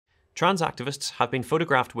Trans activists have been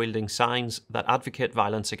photographed wielding signs that advocate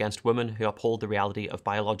violence against women who uphold the reality of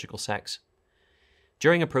biological sex.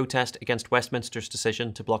 During a protest against Westminster's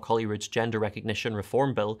decision to block Holyrood's Gender Recognition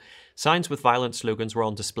Reform Bill, signs with violent slogans were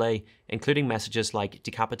on display, including messages like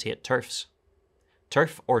 "Decapitate TERFs."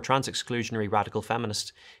 TERF, or trans-exclusionary radical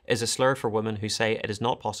feminist, is a slur for women who say it is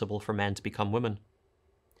not possible for men to become women.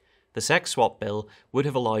 The sex swap bill would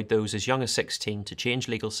have allowed those as young as 16 to change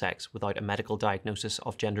legal sex without a medical diagnosis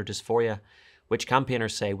of gender dysphoria, which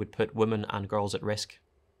campaigners say would put women and girls at risk.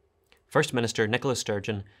 First Minister Nicola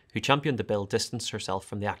Sturgeon, who championed the bill, distanced herself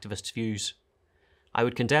from the activists' views. "I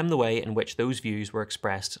would condemn the way in which those views were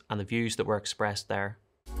expressed and the views that were expressed there.